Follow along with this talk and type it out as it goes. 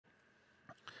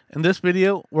In this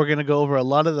video, we're going to go over a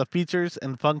lot of the features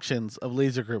and functions of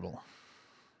LaserGRBL.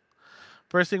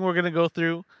 First thing we're going to go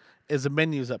through is the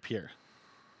menus up here.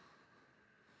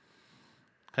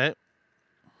 Okay.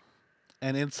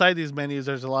 And inside these menus,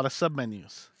 there's a lot of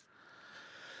submenus.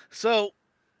 So,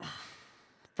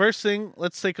 first thing,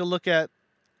 let's take a look at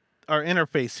our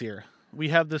interface here. We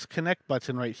have this connect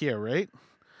button right here, right?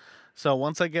 So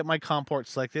once I get my COM port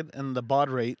selected and the baud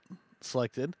rate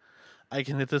selected, I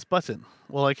can hit this button.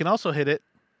 Well, I can also hit it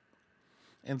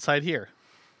inside here.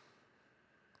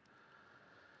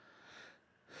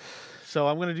 So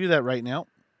I'm going to do that right now.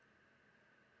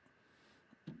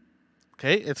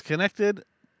 Okay, it's connected.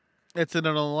 It's in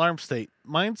an alarm state.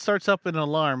 Mine starts up in an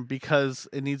alarm because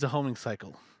it needs a homing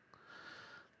cycle.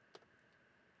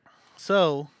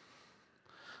 So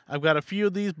I've got a few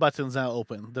of these buttons now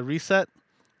open. The reset,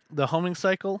 the homing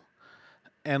cycle,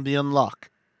 and the unlock.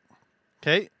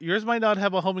 Okay, yours might not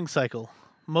have a homing cycle.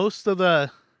 Most of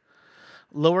the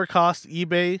lower cost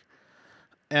eBay,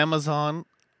 Amazon,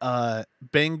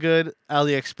 Banggood,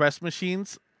 AliExpress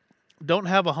machines don't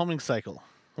have a homing cycle.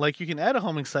 Like, you can add a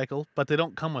homing cycle, but they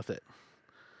don't come with it.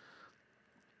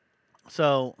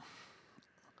 So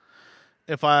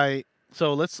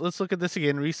let's look at this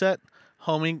again. Reset,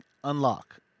 homing,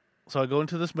 unlock. So I go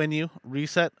into this menu,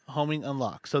 reset, homing,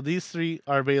 unlock. So these three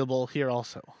are available here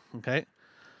also. Okay.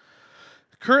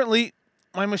 Currently,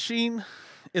 my machine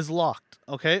is locked.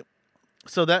 Okay.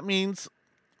 So that means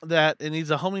that it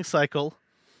needs a homing cycle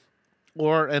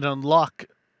or an unlock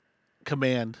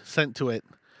command sent to it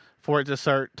for it to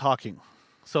start talking.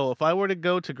 So if I were to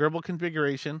go to GRBL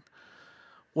configuration,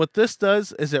 what this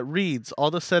does is it reads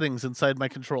all the settings inside my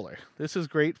controller. This is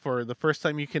great for the first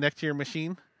time you connect to your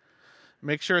machine.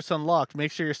 Make sure it's unlocked.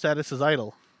 Make sure your status is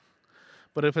idle.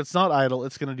 But if it's not idle,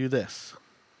 it's going to do this.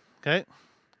 Okay?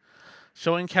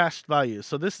 Showing cached values.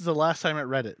 So this is the last time it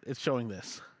read it. It's showing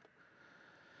this.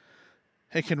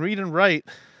 It can read and write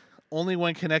only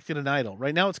when connected and idle.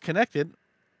 Right now it's connected.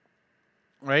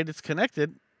 Right? It's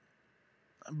connected.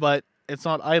 But it's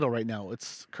not idle right now.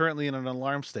 It's currently in an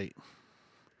alarm state.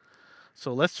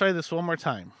 So let's try this one more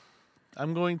time.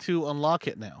 I'm going to unlock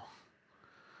it now.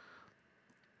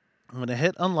 I'm going to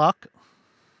hit unlock.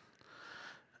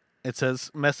 It says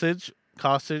message,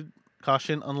 caution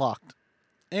unlocked.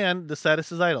 And the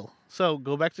status is idle. So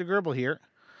go back to GRBL here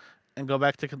and go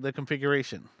back to the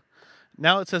configuration.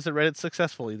 Now it says it read it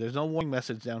successfully. There's no warning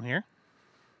message down here.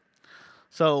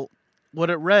 So what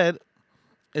it read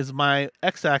is my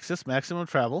x-axis maximum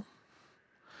travel,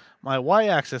 my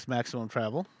y-axis maximum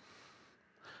travel.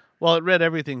 Well, it read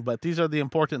everything, but these are the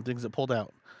important things it pulled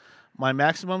out. My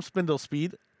maximum spindle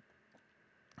speed,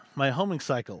 my homing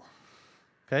cycle.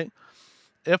 Okay?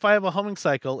 If I have a homing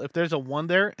cycle, if there's a 1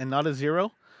 there and not a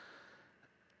 0,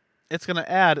 it's going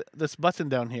to add this button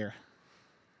down here.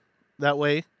 That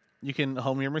way, you can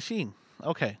home your machine.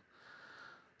 Okay.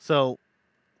 So,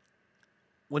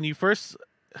 when you first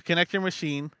connect your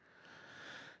machine,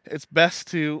 it's best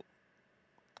to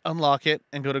unlock it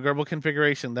and go to GRBL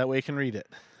configuration. That way you can read it.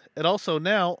 It also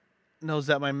now knows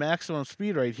that my maximum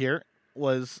speed right here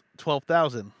was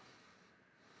 12,000.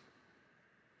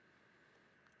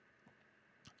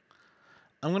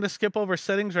 I'm going to skip over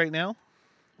settings right now.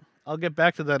 I'll get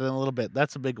back to that in a little bit.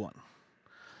 That's a big one.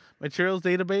 Materials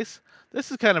database. This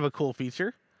is kind of a cool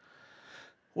feature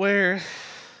where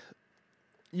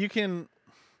you can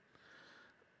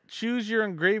choose your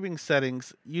engraving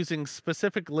settings using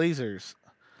specific lasers.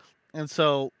 And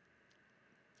so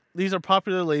these are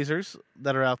popular lasers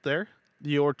that are out there.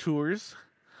 The OR Tours.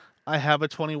 I have a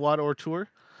 20-watt OR Tour.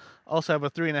 Also have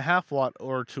a 3.5-watt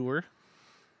OR Tour.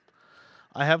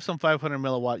 I have some 500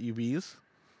 milliwatt UVs.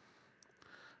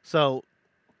 So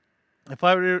if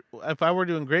I were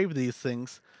to engrave these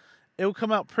things, it would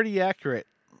come out pretty accurate.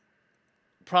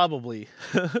 Probably.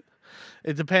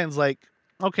 It depends. Like,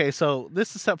 okay, so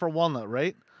this is set for walnut,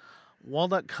 right?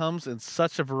 Walnut comes in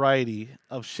such a variety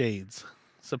of shades.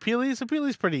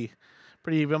 Sapeli's pretty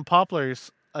even.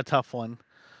 Poplar's a tough one.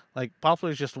 Like,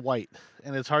 poplar's just white,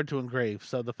 and it's hard to engrave.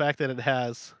 So the fact that it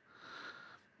has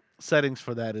settings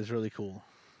for that is really cool.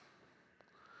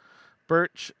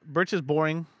 Birch is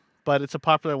boring, but it's a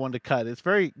popular one to cut. It's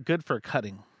very good for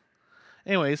cutting.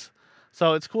 Anyways,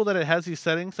 so it's cool that it has these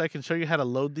settings. I can show you how to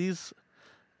load these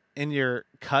in your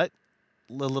cut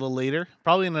a little later.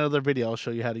 Probably in another video I'll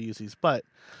show you how to use these, but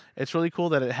it's really cool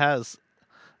that it has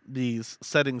these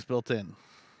settings built in.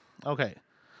 Okay.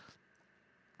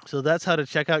 So that's how to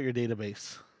check out your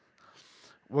database.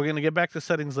 We're going to get back to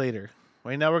settings later.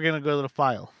 Right now we're going to go to the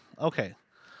file. Okay.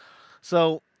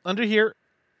 So under here,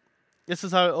 this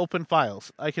is how I open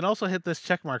files. I can also hit this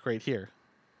check mark right here.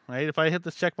 right? If I hit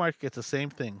this check mark, it's the same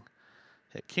thing.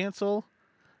 Hit cancel,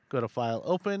 go to file,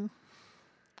 open.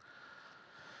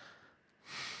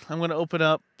 I'm going to open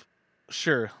up,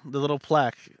 sure, the little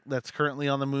plaque that's currently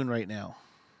on the moon right now.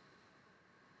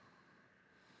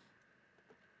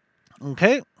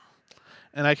 Okay.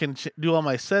 And I can do all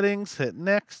my settings, hit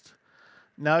next.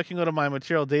 Now I can go to my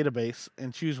material database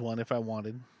and choose one if I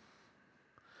wanted.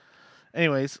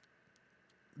 Anyways,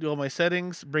 do all my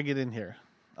settings, bring it in here.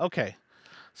 Okay.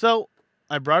 So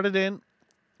I brought it in.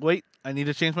 Wait, I need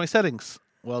to change my settings.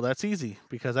 Well, that's easy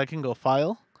because I can go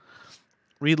File,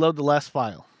 reload the last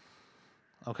file.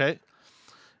 Okay.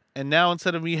 And now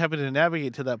instead of me having to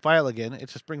navigate to that file again, it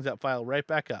just brings that file right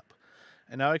back up.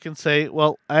 And now I can say,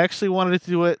 well, I actually wanted to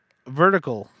do it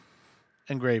vertical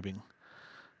engraving.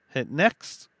 Hit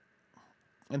next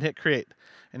and hit create.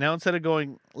 And now instead of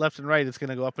going left and right, it's going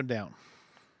to go up and down.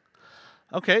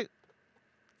 Okay.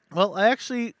 Well, I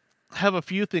actually have a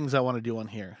few things I want to do on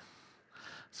here.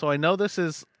 So I know this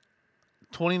is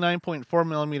 29.4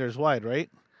 millimeters wide, right?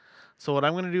 So what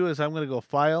I'm going to do is I'm going to go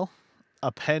File,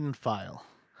 Append File.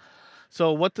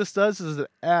 So what this does is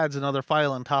it adds another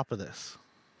file on top of this.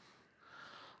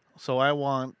 So I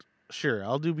want, sure,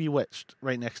 I'll do Bewitched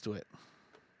right next to it.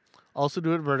 Also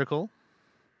do it vertical.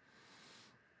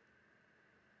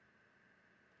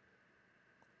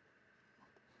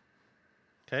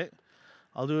 Okay.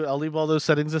 I'll leave all those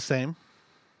settings the same.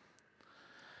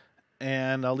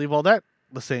 And I'll leave all that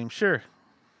the same, sure.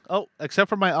 Oh, except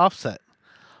for my offset.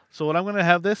 So what I'm going to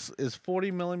have this is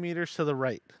 40 millimeters to the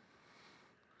right.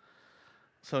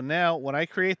 So now when I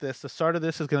create this, the start of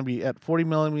this is going to be at 40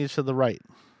 millimeters to the right.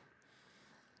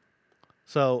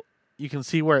 So you can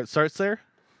see where it starts there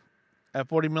at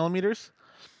 40 millimeters.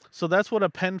 So that's what a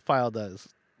append file does.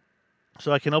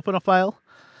 So I can open a file.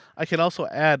 I can also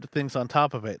add things on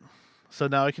top of it. So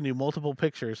now I can do multiple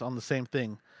pictures on the same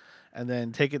thing and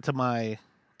then take it to my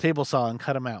table saw and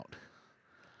cut them out.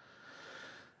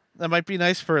 That might be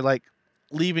nice for like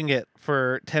leaving it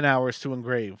for 10 hours to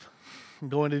engrave.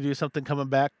 Going to do something, coming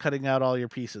back, cutting out all your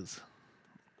pieces.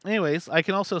 Anyways, I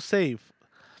can also save.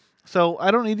 So I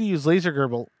don't need to use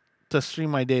LaserGRBL to stream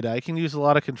my data. I can use a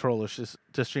lot of controllers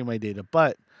to stream my data,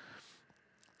 but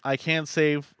I can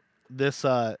save this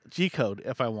G-code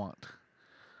if I want.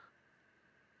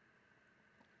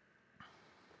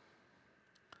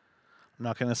 I'm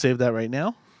not going to save that right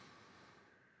now.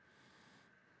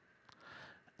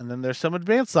 And then there's some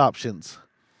advanced options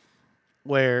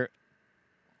where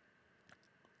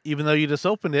even though you just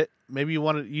opened it, maybe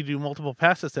you do multiple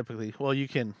passes typically. Well, you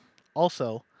can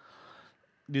also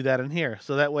do that in here.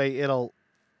 So that way it'll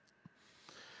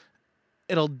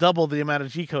double the amount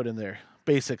of G-code in there,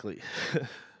 basically.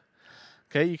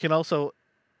 Okay, you can also,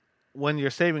 when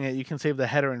you're saving it, you can save the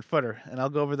header and footer. And I'll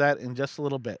go over that in just a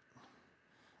little bit.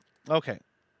 Okay.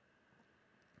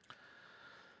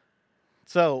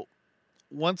 So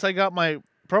once I got my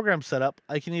program set up,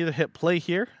 I can either hit play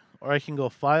here or I can go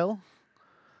File,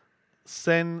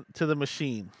 Send to the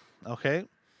machine. Okay.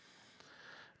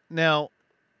 Now,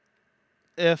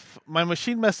 if my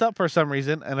machine messed up for some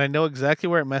reason and I know exactly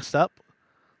where it messed up,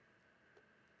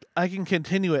 I can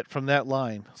continue it from that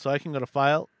line. So I can go to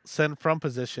File, Send from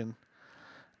Position,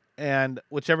 and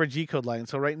whichever G-code line.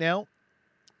 So right now,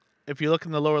 if you look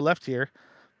in the lower left here,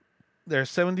 there's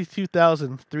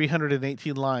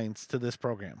 72,318 lines to this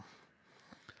program.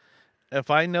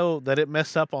 If I know that it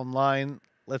messed up on line,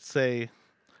 let's say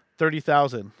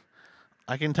 30,000,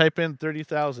 I can type in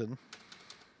 30,000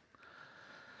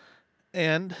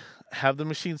 and have the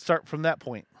machine start from that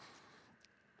point.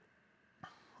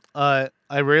 I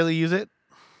rarely use it.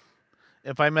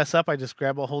 If I mess up, I just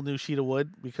grab a whole new sheet of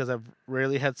wood because I've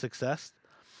rarely had success.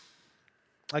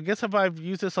 I guess if I've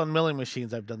used this on milling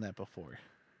machines, I've done that before.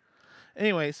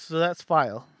 Anyway, so that's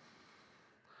File.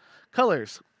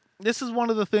 Colors. This is one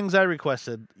of the things I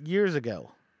requested years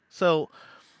ago. So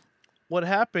what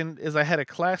happened is I had a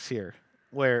class here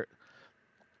where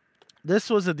this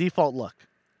was the default look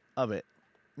of it.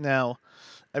 Now,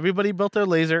 everybody built their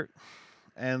laser,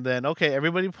 and then, okay,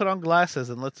 everybody put on glasses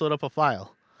and let's load up a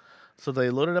file. So they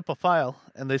loaded up a file,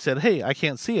 and they said, hey, I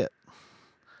can't see it.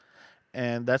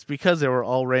 And that's because they were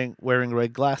all wearing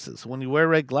red glasses. When you wear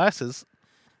red glasses,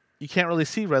 you can't really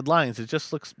see red lines. It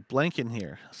just looks blank in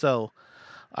here. So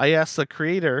I asked the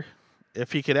creator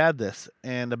if he could add this,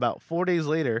 and about 4 days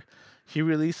later, he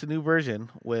released a new version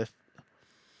with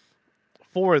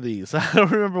 4 of these. I don't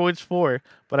remember which 4,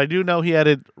 but I do know he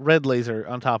added red laser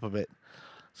on top of it.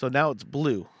 So now it's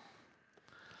blue.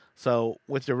 So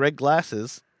with your red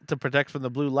glasses, to protect from the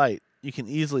blue light, you can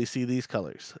easily see these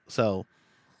colors. So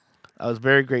I was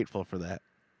very grateful for that.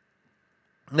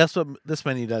 And that's what this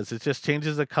menu does. It just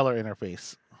changes the color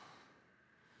interface.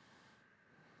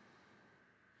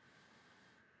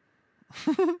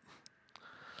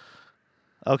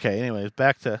 Okay, anyways,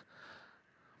 back to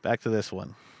this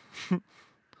one.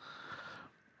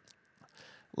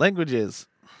 Languages.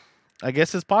 I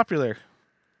guess it's popular.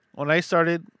 When I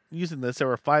started using this, there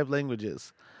were 5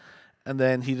 languages. And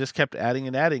then he just kept adding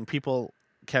and adding. People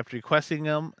kept requesting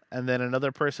them, and then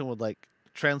another person would like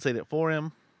translate it for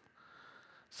him.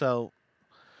 So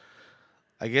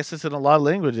I guess it's in a lot of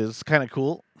languages. It's kind of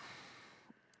cool.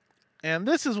 And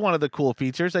this is one of the cool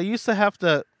features. I used to have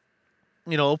to,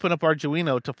 open up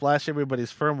Arduino to flash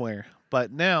everybody's firmware,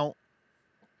 but now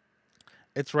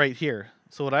it's right here.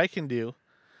 So what I can do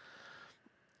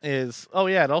is,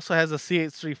 it also has a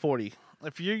CH340.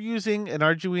 If you're using an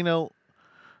Arduino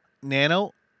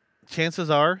Nano,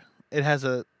 chances are it has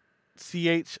a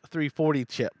CH340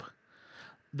 chip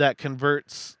that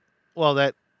converts,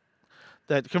 that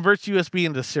converts USB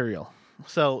into serial.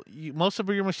 So most of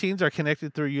your machines are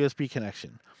connected through a USB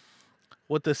connection.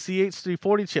 What the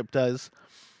CH340 chip does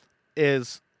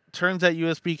is turns that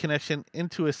USB connection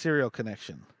into a serial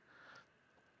connection.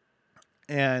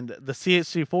 And the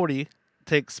CH340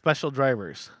 takes special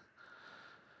drivers.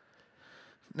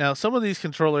 Now, some of these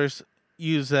controllers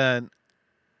use a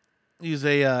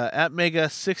Atmega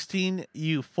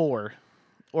 16U4 or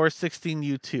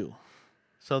 16U2.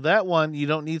 So that one you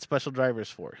don't need special drivers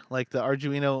for, like the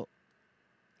Arduino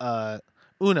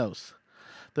Unos.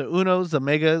 The Unos, the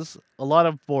Megas, a lot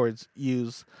of boards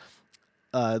use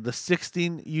the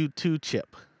 16U2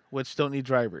 chip, which don't need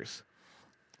drivers.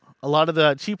 A lot of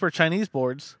the cheaper Chinese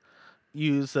boards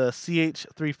use a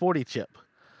CH340 chip,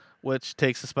 which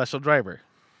takes a special driver.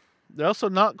 They're also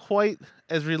not quite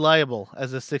as reliable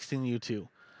as the 16U2.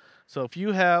 So if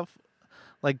you have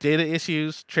like data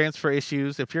issues, transfer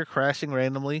issues, if you're crashing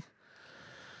randomly,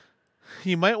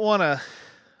 you might want to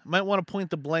point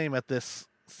the blame at this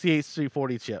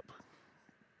CH340 chip.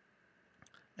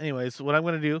 Anyways, what I'm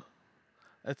going to do,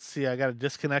 let's see, I got to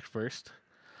disconnect first.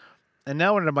 And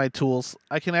now under my tools,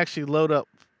 I can actually load up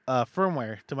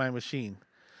firmware to my machine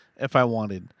if I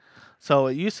wanted. So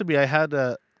it used to be I had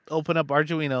to open up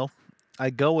Arduino. I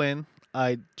go in,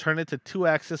 I turn it to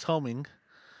 2-axis homing,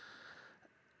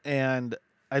 and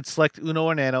I'd select Uno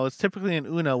or Nano. It's typically an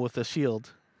Uno with a shield.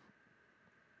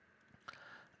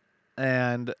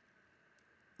 And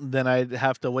then I'd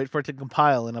have to wait for it to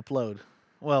compile and upload.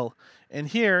 Well, in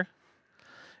here,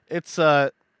 it's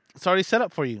already set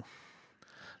up for you.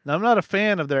 Now, I'm not a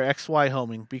fan of their XY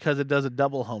homing because it does a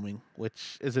double homing,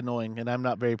 which is annoying, and I'm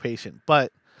not very patient.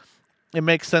 But it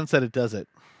makes sense that it does it.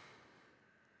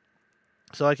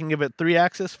 So I can give it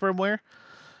 3-axis firmware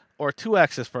or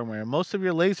 2-axis firmware. Most of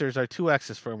your lasers are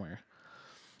 2-axis firmware.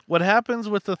 What happens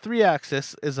with the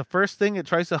 3-axis is the first thing it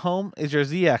tries to home is your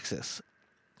Z-axis.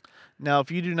 Now,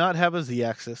 if you do not have a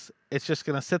Z-axis, it's just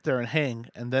going to sit there and hang,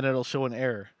 and then it'll show an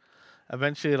error.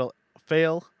 Eventually, it'll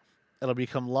fail, it'll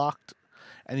become locked,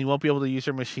 and you won't be able to use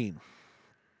your machine.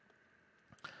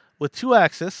 With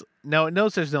 2-axis, now it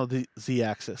knows there's no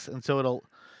Z-axis, and so it'll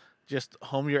just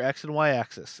home your X and Y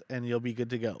axis, and you'll be good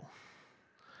to go.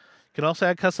 You can also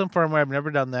add custom firmware. I've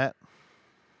never done that.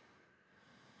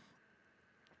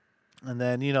 And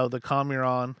then, the COM you're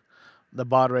on, the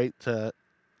baud rate to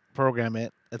program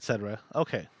it, etc.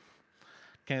 Okay.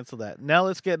 Cancel that. Now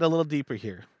let's get a little deeper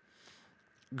here.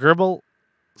 GRBL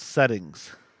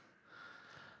settings.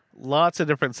 Lots of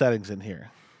different settings in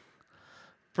here.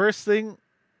 First thing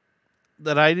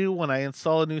that I do when I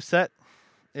install a new set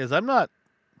is I'm not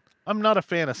a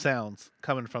fan of sounds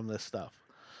coming from this stuff.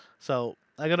 So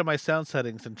I go to my sound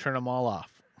settings and turn them all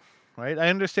off. Right? I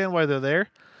understand why they're there.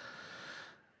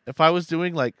 If I was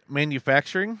doing like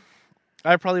manufacturing,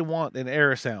 I probably want an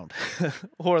error sound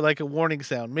or like a warning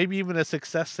sound, maybe even a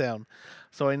success sound,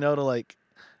 so I know to like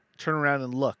turn around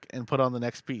and look and put on the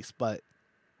next piece. But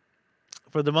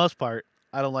for the most part,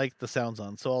 I don't like the sounds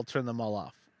on, so I'll turn them all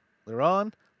off. They're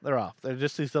on, they're off. They're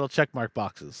just these little check mark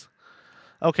boxes.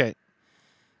 Okay,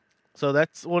 so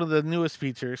that's one of the newest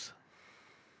features.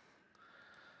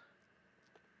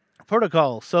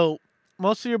 Protocol. So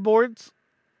most of your boards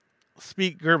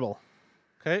speak GRBL.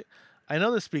 Okay, I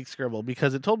know this speaks GRBL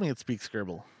because it told me it speaks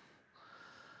GRBL.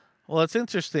 Well, it's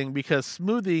interesting because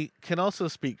Smoothie can also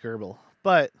speak GRBL,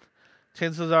 but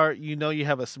chances are you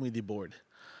have a Smoothie board.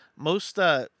 Most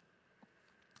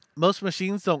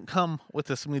machines don't come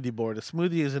with a Smoothie board. A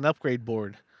Smoothie is an upgrade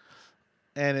board,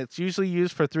 and it's usually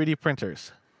used for 3D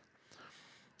printers.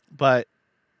 But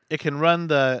it can run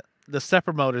the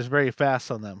stepper motors very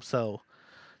fast on them, so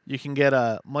you can get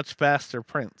much faster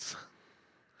prints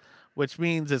which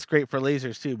means it's great for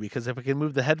lasers too, because if it can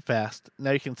move the head fast, now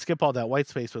you can skip all that white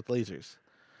space with lasers.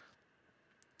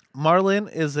 Marlin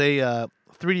is a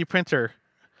 3D printer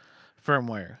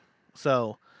firmware,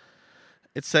 so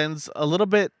it sends a little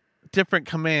bit different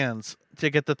commands to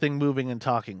get the thing moving and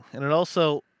talking. And it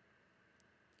also,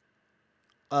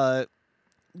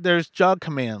 there's jog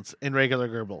commands in regular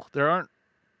GRBL. There aren't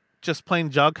just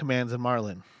plain jog commands in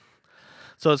Marlin.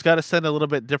 So it's got to send a little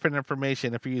bit different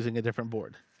information if you're using a different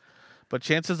board. But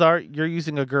chances are you're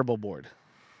using a GRBL board.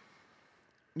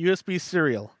 USB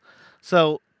serial.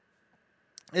 So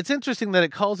it's interesting that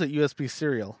it calls it USB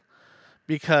serial,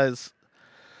 because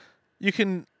you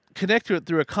can connect to it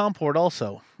through a COM port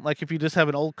also. Like if you just have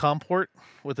an old COM port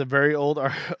with a very old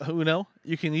Uno,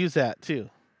 you can use that too.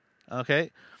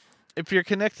 Okay? If you're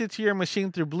connected to your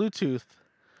machine through Bluetooth,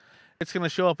 it's going to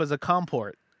show up as a COM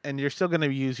port, and you're still going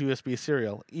to use USB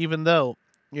serial, even though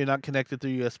you're not connected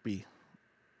through USB.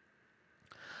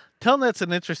 Telnet's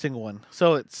an interesting one.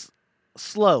 So it's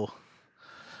slow,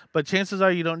 but chances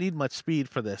are you don't need much speed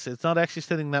for this. It's not actually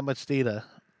sending that much data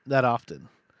that often.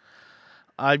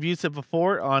 I've used it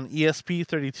before on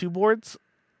ESP32 boards,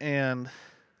 and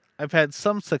I've had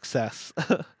some success,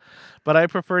 but I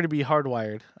prefer to be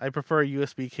hardwired. I prefer a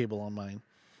USB cable on mine.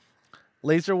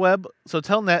 LaserWeb, so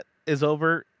Telnet is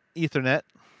over Ethernet.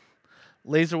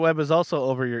 LaserWeb is also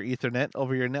over your Ethernet,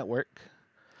 over your network.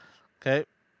 Okay.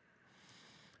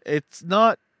 It's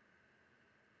not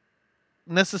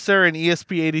necessary in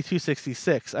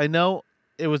ESP8266. I know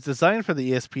it was designed for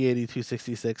the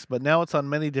ESP8266, but now it's on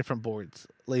many different boards.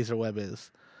 LaserWeb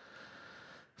is.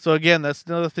 So again, that's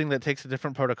another thing that takes a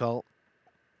different protocol.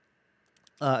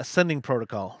 Sending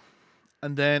protocol.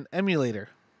 And then emulator.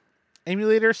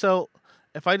 Emulator, so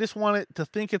if I just want it to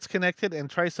think it's connected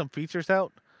and try some features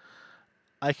out,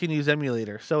 I can use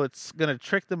emulator. So it's going to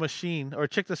trick the machine, or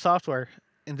trick the software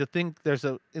into thinking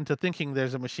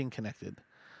there's a machine connected.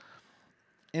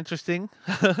 Interesting.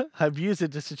 I've used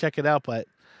it just to check it out, but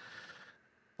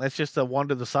that's just a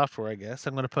wonder of the software, I guess.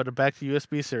 I'm going to put it back to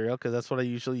USB serial because that's what I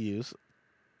usually use.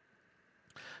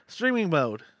 Streaming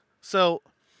mode. So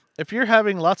if you're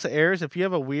having lots of errors, if you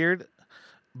have a weird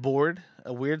board,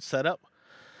 a weird setup,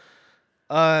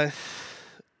 well,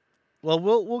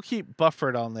 we'll keep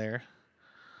buffered on there.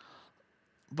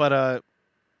 But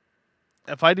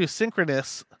if I do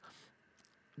synchronous,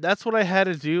 that's what I had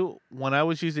to do when I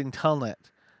was using Telnet,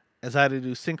 is I had to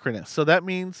do synchronous. So that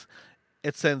means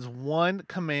it sends one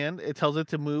command, it tells it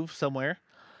to move somewhere,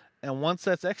 and once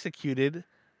that's executed,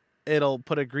 it'll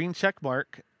put a green check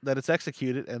mark that it's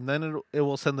executed, and then it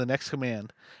will send the next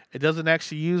command. It doesn't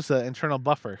actually use the internal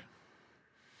buffer.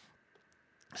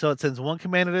 So it sends one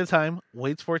command at a time,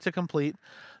 waits for it to complete,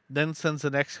 then sends the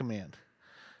next command.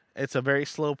 It's a very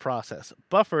slow process.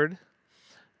 Buffered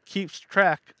keeps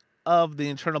track of the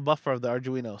internal buffer of the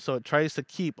Arduino, so it tries to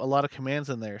keep a lot of commands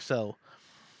in there. So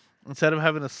instead of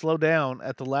having to slow down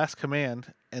at the last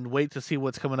command and wait to see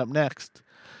what's coming up next,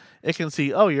 it can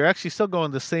see, oh, you're actually still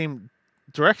going the same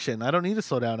direction. I don't need to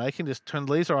slow down. I can just turn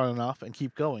the laser on and off and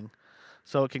keep going.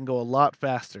 So it can go a lot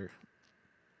faster.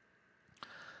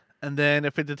 And then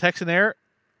if it detects an error,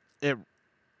 it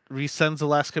resends the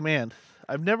last command.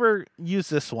 I've never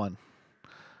used this one,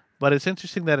 but it's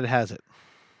interesting that it has it.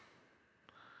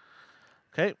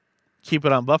 Okay, keep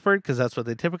it on buffered because that's what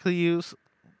they typically use.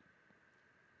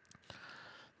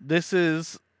 This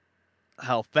is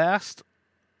how fast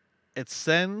it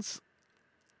sends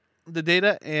the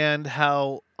data and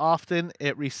how often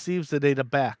it receives the data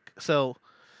back. So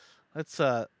let's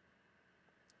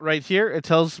right here, it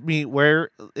tells me where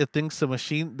it thinks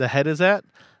the head is at,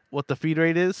 what the feed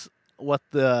rate is, what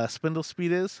the spindle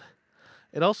speed is.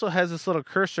 It also has this little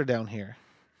cursor down here.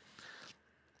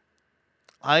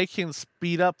 I can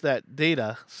speed up that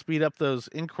data, speed up those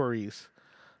inquiries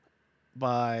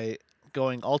by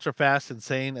going ultra fast and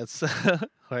saying it's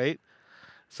right.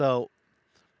 So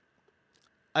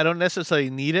I don't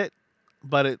necessarily need it,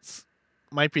 but it's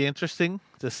might be interesting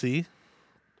to see.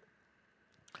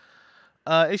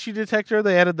 Issue detector,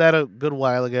 they added that a good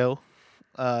while ago.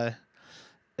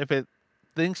 If it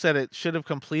thinks that it should have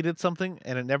completed something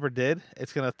and it never did,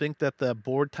 it's going to think that the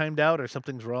board timed out or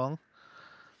something's wrong.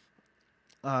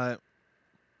 And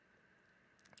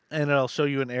it'll show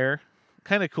you an error.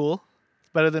 Kind of cool. It's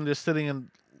better than just sitting and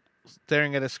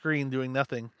staring at a screen doing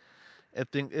nothing.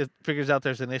 It figures out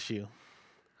there's an issue.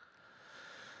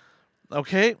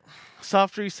 Okay,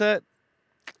 soft reset.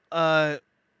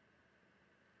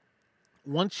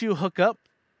 Once you hook up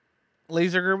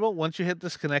LaserGRBL, once you hit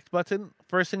this connect button,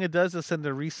 first thing it does is send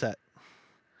a reset.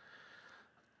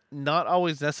 Not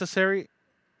always necessary,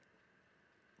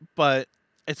 but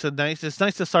it's nice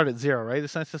to start at 0, right?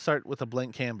 It's nice to start with a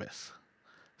blank canvas.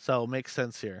 So it makes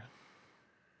sense here.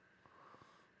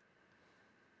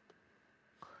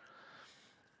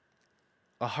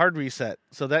 A hard reset.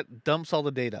 So that dumps all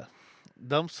the data.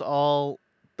 Dumps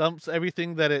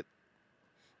everything that it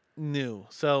knew.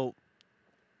 So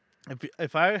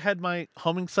if I had my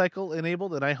homing cycle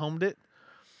enabled and I homed it,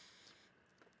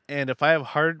 and if I have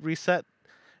hard reset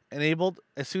enabled,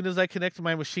 as soon as I connect to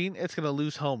my machine, it's going to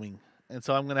lose homing, and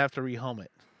so I'm going to have to rehome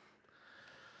it.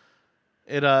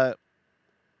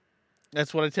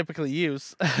 That's what I typically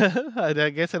use.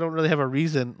 I guess I don't really have a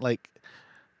reason like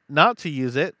not to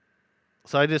use it,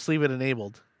 so I just leave it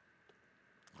enabled.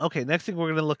 Okay, next thing we're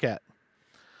going to look at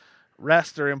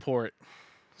raster import.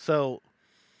 So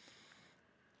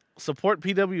support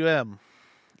PWM.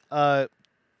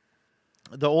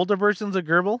 The older versions of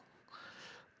GRBL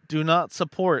do not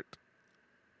support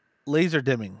laser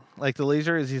dimming. Like the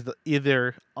laser is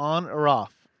either on or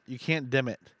off. You can't dim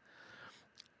it.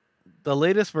 The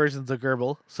latest versions of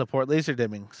GRBL support laser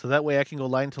dimming, so that way I can go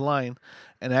line to line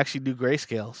and actually do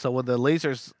grayscale. So when the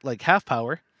laser's like half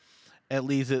power, it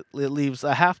leaves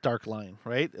a half dark line,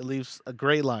 right? It leaves a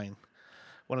gray line.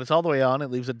 When it's all the way on,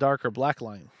 it leaves a dark or black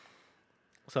line.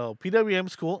 So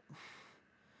PWM's cool.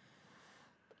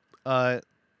 I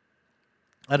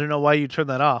don't know why you turn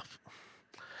that off.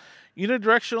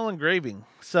 Unidirectional engraving.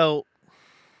 So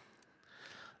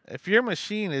if your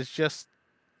machine is just,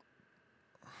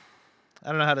 I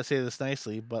don't know how to say this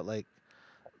nicely, but like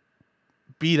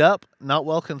beat up, not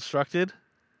well constructed,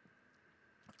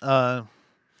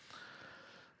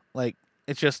 like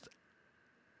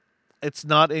it's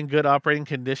not in good operating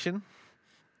condition,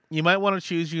 you might want to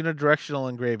choose unidirectional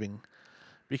engraving,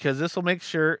 because this will make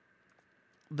sure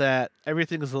that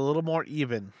everything is a little more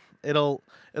even. It'll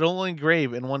only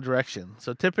engrave in one direction.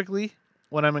 So typically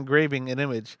when I'm engraving an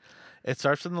image, it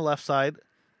starts on the left side,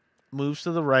 moves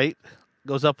to the right,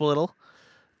 goes up a little,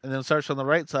 and then starts on the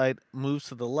right side, moves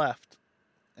to the left,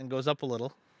 and goes up a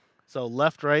little. So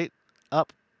left, right,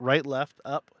 up, right, left,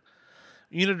 up.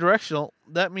 Unidirectional,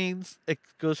 that means it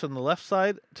goes from the left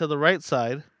side to the right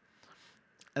side,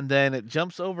 and then it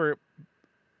jumps over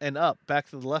and up back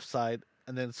to the left side,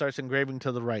 and then starts engraving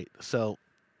to the right. So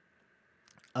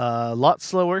a lot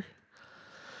slower,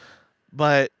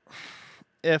 but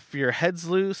if your head's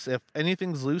loose, if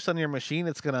anything's loose on your machine,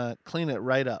 it's going to clean it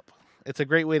right up. It's a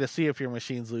great way to see if your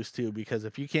machine's loose too, because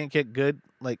if you can't get good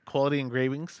like quality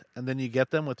engravings and then you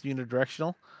get them with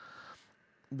unidirectional,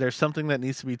 there's something that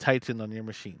needs to be tightened on your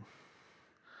machine.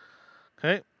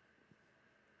 Okay.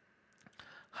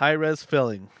 High res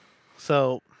filling.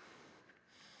 So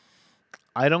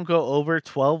I don't go over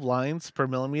 12 lines per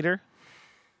millimeter.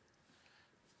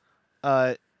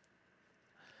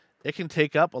 It can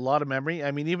take up a lot of memory.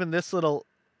 I mean, even this little,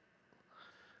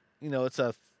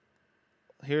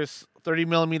 here's 30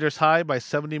 millimeters high by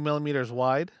 70 millimeters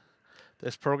wide.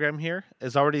 This program here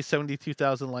is already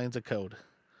 72,000 lines of code.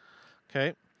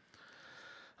 Okay.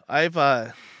 I've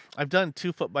done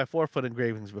 2 foot by 4 foot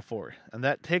engravings before, and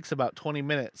that takes about 20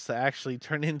 minutes to actually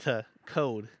turn into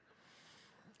code.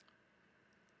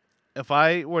 If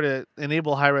I were to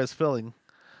enable high res filling,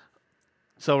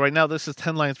 so right now this is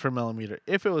 10 lines per millimeter.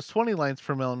 If it was 20 lines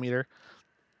per millimeter,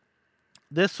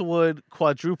 this would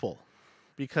quadruple,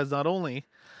 because not only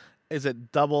is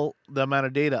it double the amount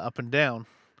of data up and down,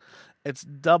 it's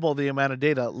double the amount of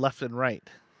data left and right.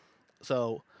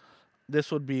 So this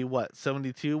would be what,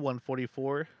 72,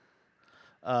 144,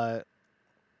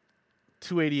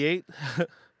 288,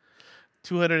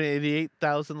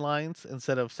 288,000 lines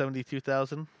instead of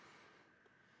 72,000.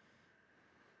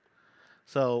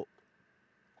 So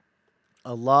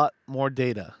a lot more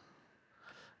data.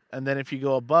 And then if you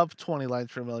go above 20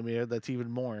 lines per millimeter, that's even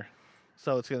more.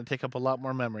 So it's going to take up a lot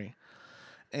more memory.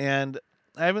 And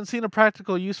I haven't seen a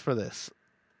practical use for this.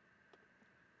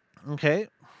 Okay.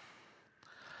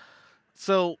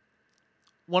 So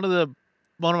one of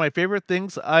my favorite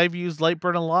things, I've used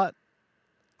Lightburn a lot.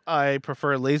 I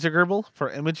prefer LaserGRBL for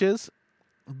images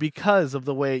because of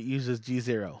the way it uses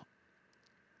G0.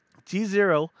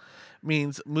 G0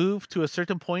 means move to a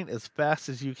certain point as fast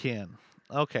as you can.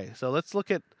 Okay, so let's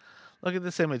look at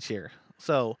this image here.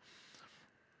 So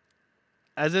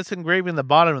as it's engraving the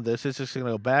bottom of this, it's just going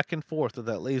to go back and forth with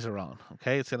that laser on.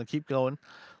 Okay, it's going to keep going.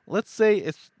 Let's say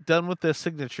it's done with this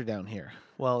signature down here.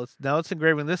 Well, now it's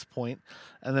engraving this point,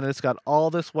 and then it's got all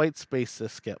this white space to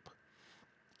skip.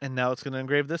 And now it's going to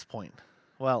engrave this point.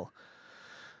 Well,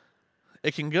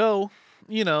 it can go,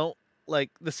 like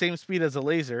the same speed as a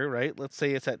laser, right? Let's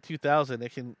say it's at 2,000.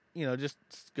 It can, just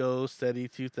go steady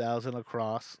 2,000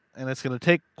 across, and it's going to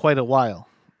take quite a while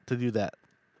to do that.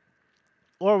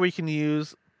 Or we can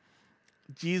use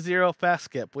G0 fast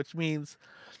skip, which means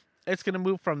it's going to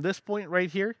move from this point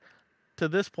right here to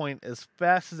this point as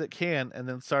fast as it can and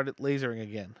then start it lasering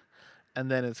again. And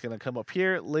then it's going to come up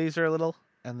here, laser a little,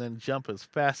 and then jump as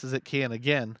fast as it can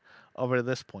again over to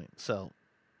this point. So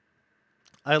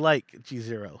I like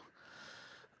G0.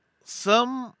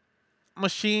 Some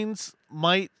machines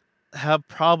might have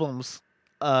problems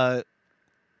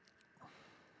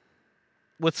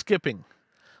with skipping.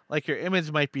 Like your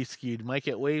image might be skewed, you might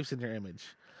get waves in your image.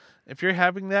 If you're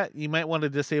having that, you might want to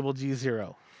disable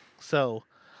G0. So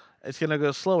it's going to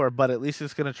go slower, but at least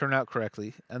it's going to turn out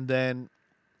correctly. And then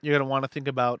you're going to want to think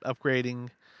about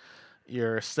upgrading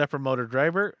your stepper motor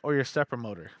driver or your stepper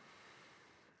motor,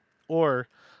 or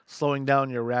slowing down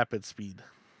your rapid speed.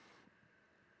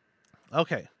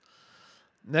 Okay.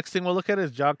 Next thing we'll look at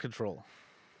is jog control.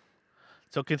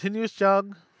 So continuous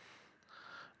jog,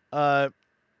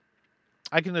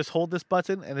 I can just hold this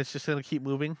button and it's just going to keep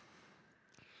moving.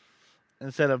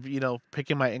 Instead of,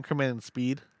 picking my increment in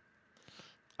speed,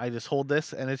 I just hold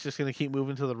this and it's just going to keep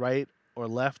moving to the right or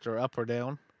left or up or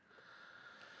down.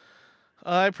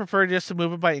 I prefer just to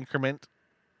move it by increment.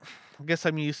 I guess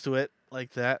I'm used to it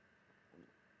like that.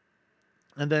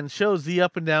 And then show Z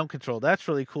up and down control. That's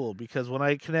really cool because when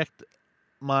I connect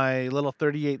my little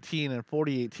 3018 and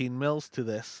 4018 mills to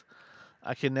this,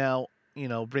 I can now,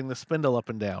 bring the spindle up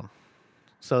and down.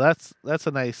 So that's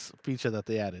a nice feature that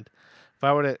they added. If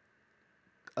I were to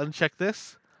uncheck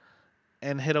this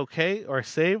and hit OK or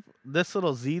save, this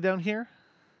little Z down here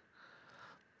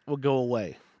will go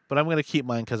away. But I'm going to keep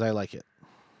mine because I like it.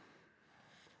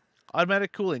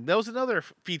 Automatic cooling. That was another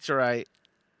feature I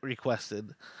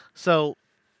requested. So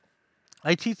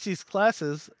I teach these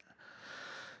classes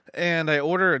and I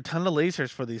order a ton of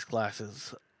lasers for these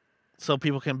classes so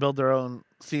people can build their own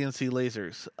CNC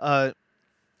lasers.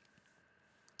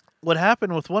 What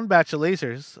happened with one batch of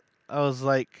lasers, I was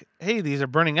like, hey, these are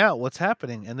burning out. What's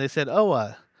happening? And they said,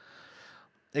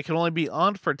 it can only be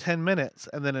on for 10 minutes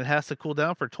and then it has to cool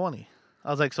down for 20. I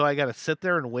was like, so I got to sit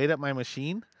there and wait at my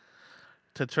machine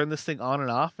to turn this thing on and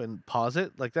off and pause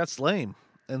it? Like, that's lame.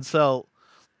 And so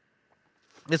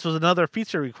this was another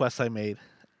feature request I made.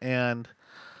 And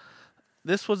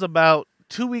this was about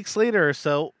 2 weeks later or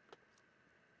so.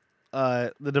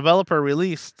 The developer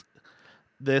released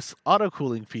this auto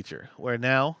cooling feature where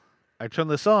now I turn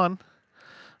this on.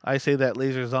 I say that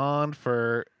laser's on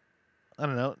for,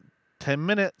 10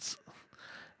 minutes.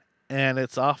 And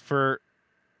it's off for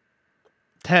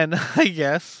 10, I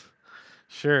guess.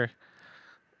 Sure.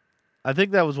 I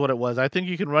think that was what it was. I think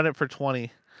you can run it for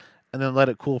 20 and then let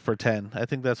it cool for 10. I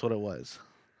think that's what it was.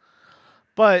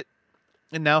 But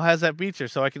it now has that feature,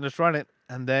 so I can just run it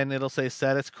and then it'll say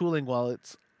status cooling while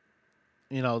it's,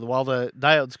 while the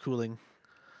diode's cooling.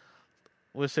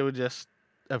 Wish they would just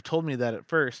have told me that at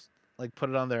first, like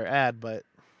put it on their ad, but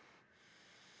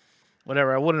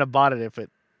whatever. I wouldn't have bought it if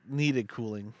it needed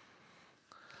cooling.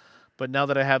 But now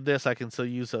that I have this, I can still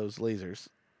use those lasers.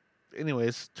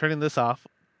 Anyways, turning this off.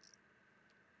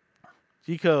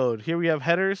 G-code. Here we have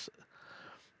headers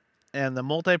and the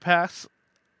multipass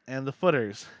and the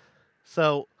footers.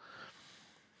 So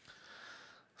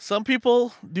some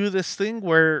people do this thing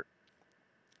where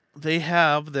they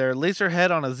have their laser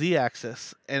head on a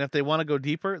Z-axis, and if they want to go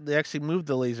deeper, they actually move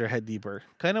the laser head deeper.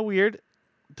 Kind of weird.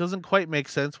 Doesn't quite make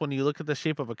sense when you look at the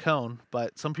shape of a cone,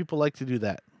 but some people like to do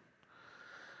that.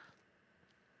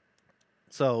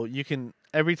 So you can,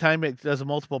 every time it does a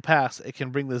multiple pass, it can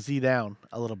bring the Z down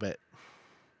a little bit.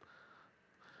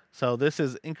 So this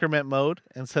is increment mode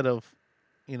instead of,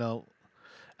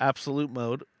 absolute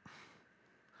mode.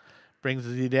 Brings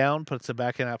the Z down, puts it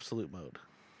back in absolute mode.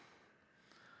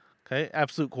 Okay,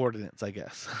 absolute coordinates, I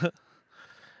guess.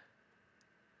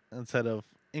 Instead of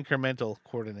incremental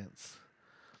coordinates.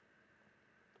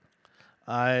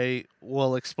 I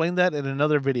will explain that in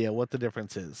another video, what the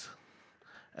difference is.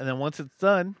 And then once it's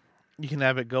done, you can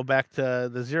have it go back to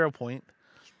the 0 point.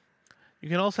 You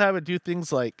can also have it do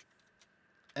things like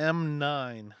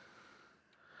M9.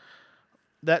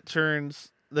 That turns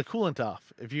the coolant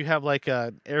off. If you have like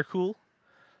an air cool,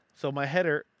 so my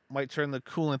header might turn the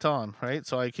coolant on, right?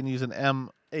 So I can use an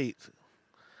M8.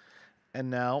 And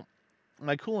now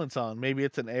my coolant's on. Maybe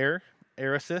it's an air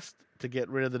assist to get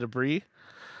rid of the debris.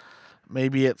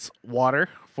 Maybe it's water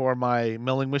for my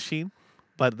milling machine.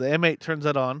 But the M8 turns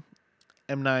it on.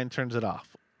 M9 turns it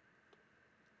off.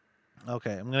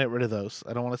 Okay, I'm going to get rid of those.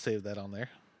 I don't want to save that on there.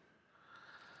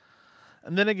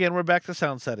 And then again, we're back to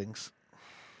sound settings.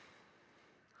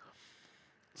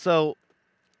 So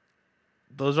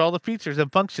those are all the features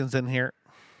and functions in here.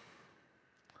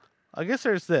 I guess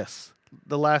there's this,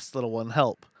 the last little one,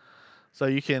 help. So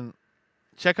you can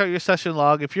check out your session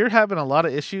log. If you're having a lot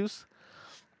of issues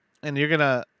and you're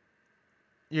gonna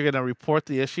report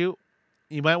the issue,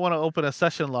 you might want to open a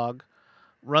session log,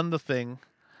 run the thing,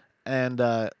 and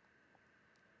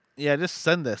just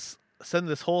send this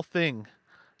whole thing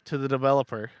to the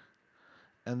developer,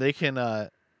 and they can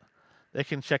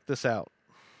check this out.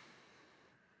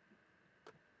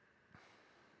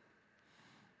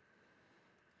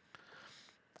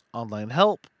 Online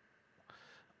help,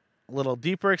 little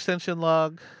deeper extension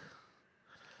log.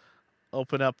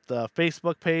 Open up the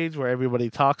Facebook page where everybody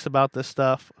talks about this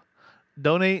stuff.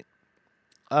 Donate.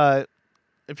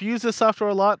 If you use this software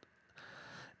a lot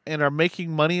and are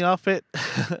making money off it,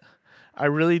 I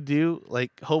really do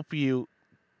hope you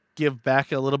give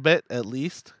back a little bit at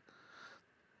least,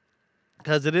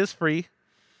 because it is free.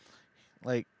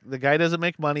 Like, the guy doesn't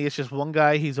make money. It's just one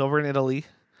guy. He's over in Italy.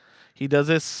 He does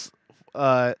this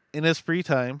in his free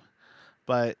time,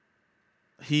 but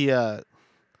he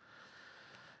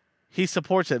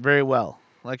supports it very well.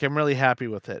 Like, I'm really happy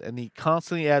with it, and he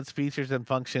constantly adds features and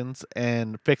functions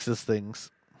and fixes things.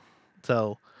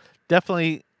 So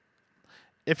definitely,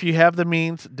 if you have the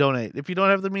means, donate. If you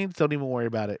don't have the means, don't even worry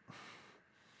about it.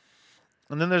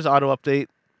 And then there's auto update.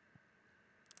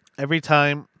 Every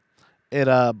time it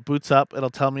boots up,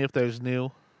 it'll tell me if there's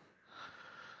new.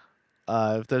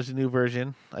 If there's a new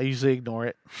version, I usually ignore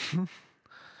it.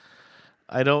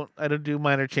 I don't do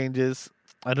minor changes.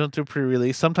 I don't do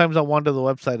pre-release. Sometimes I'll wander the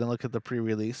website and look at the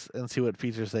pre-release and see what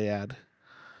features they add.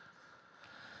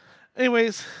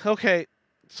 Anyways, okay,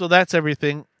 so that's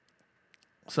everything.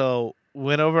 So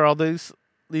went over all these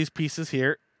pieces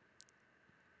here.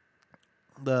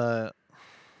 The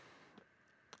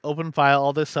open file,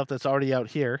 all this stuff that's already out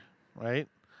here, right?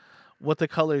 What the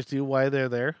colors do, why they're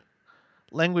there.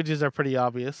 Languages are pretty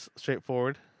obvious,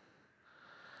 straightforward.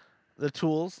 The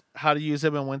tools, how to use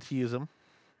them and when to use them.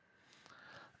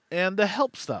 And the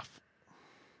help stuff.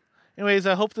 Anyways,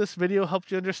 I hope this video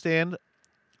helped you understand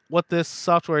what this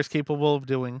software is capable of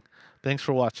doing. Thanks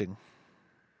for watching.